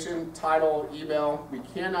information, title, email. We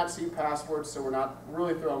cannot see passwords, so we're not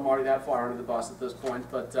really throwing Marty that far under the bus at this point.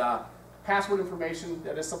 But password information,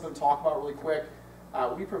 that is something to talk about really quick.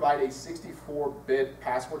 We provide a 64-bit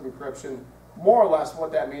password encryption. More or less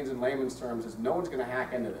what that means in layman's terms is no one's going to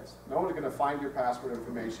hack into this. No one's going to find your password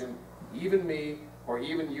information, even me or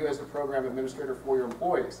even you as the program administrator for your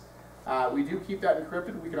employees. We do keep that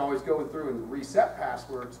encrypted. We can always go through and reset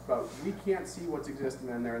passwords, but we can't see what's existing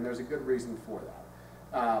in there, and there's a good reason for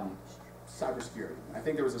that. Cybersecurity. I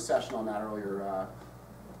think there was a session on that earlier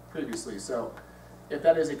previously. So if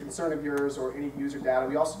that is a concern of yours or any user data,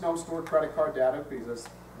 we also don't store credit card data because that's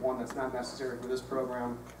one that's not necessary for this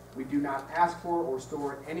program. We do not ask for or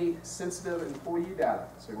store any sensitive employee data.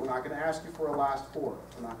 So we're not going to ask you for a last four.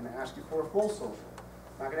 We're not going to ask you for a full social.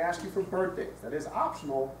 We're not going to ask you for birthdays. That is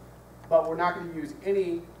optional, but we're not going to use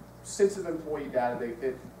any sensitive employee data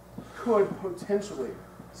that could potentially,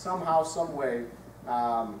 somehow, some way,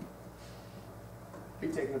 be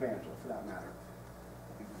taken advantage of, for that matter.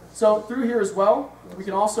 So through here as well, we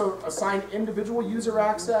can also assign individual user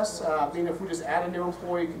access, meaning if we just add a new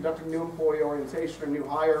employee, conducting new employee orientation or new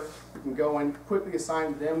hire, we can go and quickly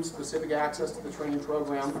assign them specific access to the training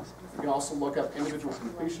program. We can also look up individual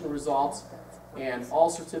completion results and all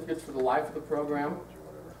certificates for the life of the program.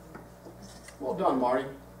 Well done, Marty.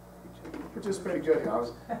 Participated good.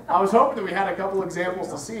 I was hoping that we had a couple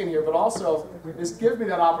examples to see in here, but also this gives me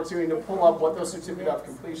that opportunity to pull up what those certificate of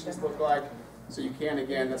completions look like. So you can,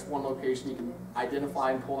 again, that's one location you can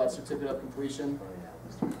identify and pull that certificate of completion.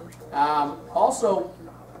 Also,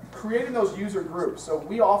 creating those user groups. So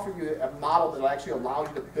we offer you a model that actually allows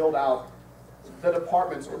you to build out the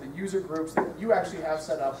departments or the user groups that you actually have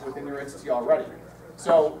set up within your entity already.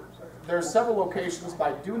 So there's several locations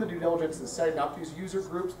by doing the due diligence and setting up these user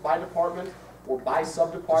groups by department or by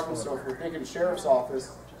sub-department. So if we're thinking sheriff's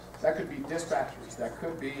office, that could be dispatchers, that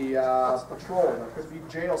could be patrol, that could be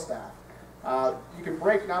jail staff. You can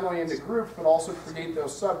break not only into groups, but also create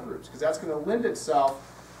those subgroups, because that's going to lend itself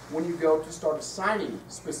when you go to start assigning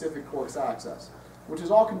specific course access, which is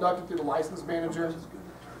all conducted through the license manager.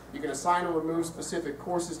 You can assign or remove specific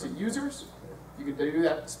courses to users. You can do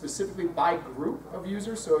that specifically by group of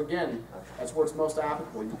users. So again, that's where it's most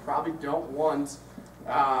applicable. You probably don't want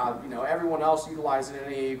everyone else utilizing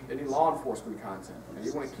any law enforcement content.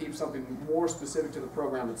 You want to keep something more specific to the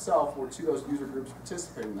program itself or to those user groups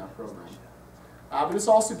participating in that program. But this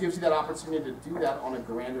also gives you that opportunity to do that on a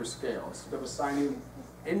grander scale. Instead of assigning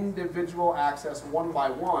individual access one by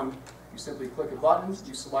one, you simply click a button,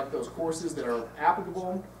 you select those courses that are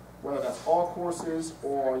applicable, whether that's all courses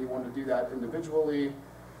or you want to do that individually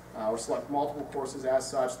or select multiple courses as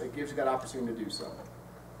such. That gives you that opportunity to do so.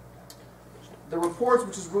 The reports,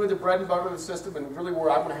 which is really the bread and butter of the system and really where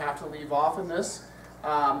I'm going to have to leave off in this,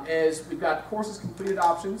 is we've got courses completed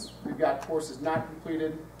options, we've got courses not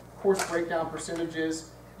completed, course breakdown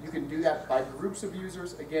percentages. You can do that by groups of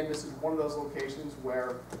users. Again, this is one of those locations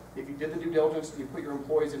where if you did the due diligence and you put your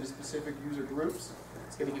employees into specific user groups,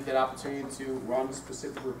 it's going to give you that opportunity to run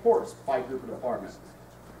specific reports by group or department.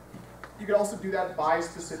 You can also do that by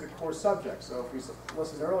specific course subjects. So if we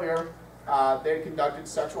listened earlier, they conducted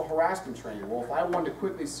sexual harassment training. Well, if I wanted to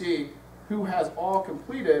quickly see who has all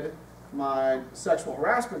completed my sexual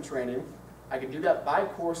harassment training, I can do that by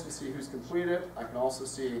course and see who's completed it. I can also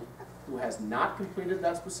see who has not completed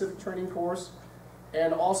that specific training course,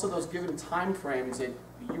 and also those given time frames that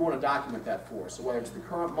you want to document that for. So whether it's the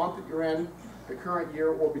current month that you're in, the current year,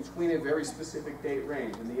 or between a very specific date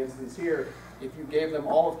range. In the instance here, if you gave them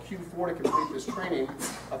all of Q4 to complete this training,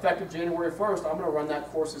 effective January 1st, I'm going to run that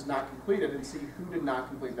course as not completed and see who did not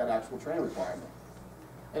complete that actual training requirement.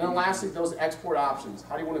 And then lastly, those export options.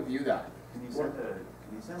 How do you want to view that? Can you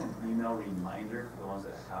send an email reminder for the ones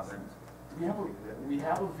that haven't? We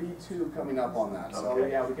have a V2 coming up on that, so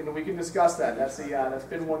Okay. yeah, we can discuss that. That's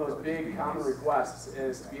been one of those big common requests,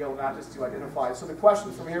 is to be able not just to identify. So the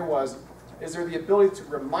question from here was, is there the ability to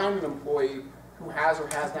remind an employee who has or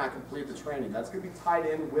has not completed the training? That's going to be tied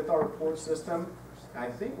in with our report system, and I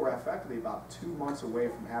think we're effectively about 2 months away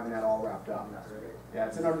from having that all wrapped up. Yeah,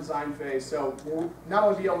 it's in our design phase, so we'll not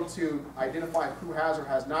only be able to identify who has or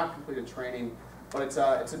has not completed training, but it's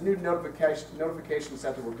a new notification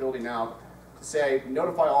set that we're building out to say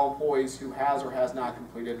notify all employees who has or has not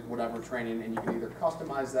completed whatever training, and you can either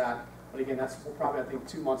customize that, but again, we're probably, I think,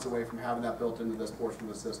 2 months away from having that built into this portion of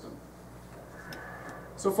the system.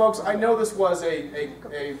 So folks, I know this was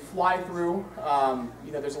a fly-through.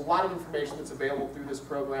 You know, there's a lot of information that's available through this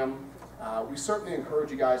program. We certainly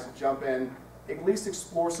encourage you guys to jump in, at least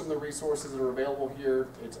explore some of the resources that are available here.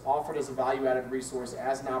 It's offered as a value-added resource,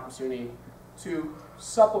 as an opportunity to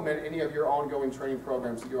supplement any of your ongoing training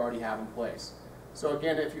programs that you already have in place. So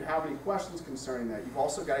again, if you have any questions concerning that, you've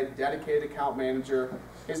also got a dedicated account manager.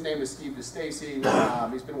 His name is Steve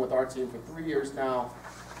DeStacy. He's been with our team for 3 years now.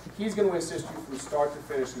 He's going to assist you from start to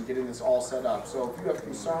finish in getting this all set up. So if you have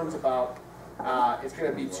concerns about it's going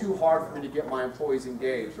to be too hard for me to get my employees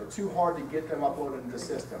engaged or too hard to get them uploaded into the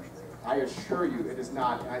system, I assure you it is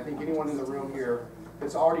not. And I think anyone in the room here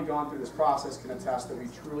that's already gone through this process can attest that we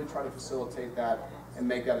truly try to facilitate that and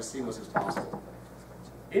make that as seamless as possible.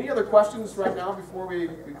 Any other questions right now before we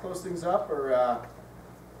close things up? Or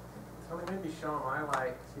So maybe show them I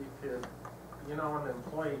like, you could, you know, when the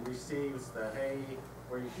employee receives the hey,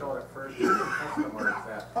 where you show it first, you can customize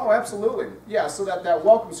that. Oh, absolutely. Yeah, so that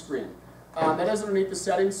welcome screen. That is underneath the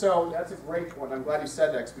settings, so that's a great one. I'm glad you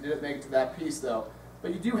said that because we didn't make it to that piece though.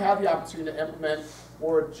 But you do have the opportunity to implement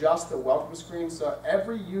or adjust the welcome screen. So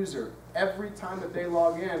every user, every time that they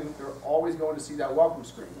log in, they're always going to see that welcome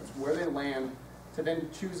screen. It's where they land to then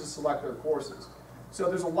choose to select their courses. So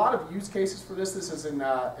there's a lot of use cases for this. This is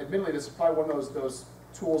admittedly, this is probably one of those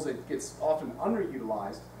tools that gets often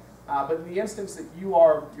underutilized. But in the instance that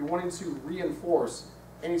you're wanting to reinforce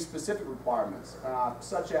any specific requirements,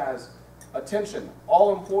 such as attention,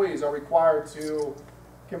 all employees are required to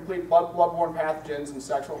complete bloodborne pathogens and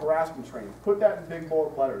sexual harassment training. Put that in big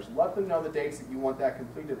bold letters. Let them know the dates that you want that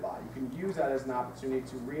completed by. You can use that as an opportunity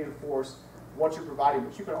to reinforce what you're providing,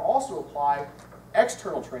 but you can also apply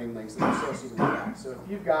external training links that are associated with that. So if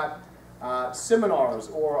you've got seminars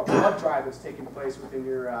or a blood drive that's taking place within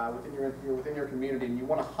your community, and you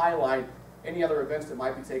want to highlight any other events that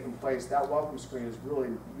might be taking place, that welcome screen is really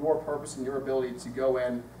your purpose and your ability to go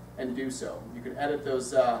in and do so. You can edit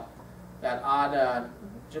those that odd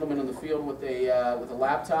gentleman in the field with a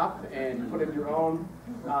laptop and put in your own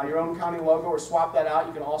county logo or swap that out.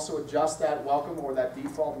 You can also adjust that welcome or that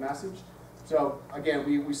default message. So again,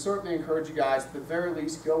 we certainly encourage you guys at the very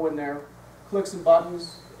least go in there, click some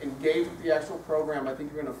buttons, engage with the actual program. I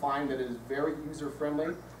think you're going to find that it is very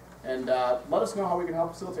user-friendly, and let us know how we can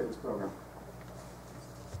help facilitate this program.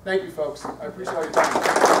 Thank you, folks. I appreciate all your time.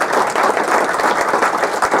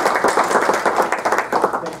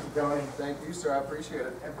 Thank you, Tony. Thank you, sir. I appreciate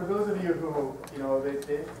it. And for those of you who,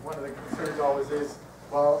 one of the concerns always is,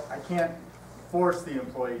 well, I can't force the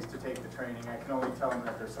employees to take the training. I can only tell them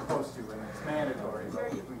that they're supposed to, and it's mandatory.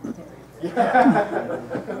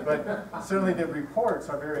 But certainly the reports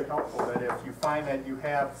are very helpful, that if you find that you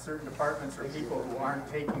have certain departments or people who aren't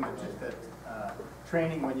taking the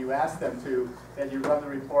training when you ask them to, that you run the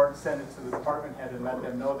report, send it to the department head, and let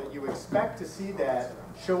them know that you expect to see that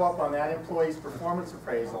show up on that employee's performance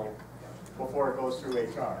appraisal before it goes through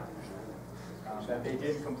HR, that they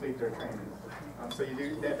did complete their training. So you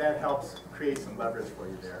do that helps create some leverage for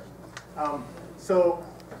you there. So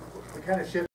we kind of shift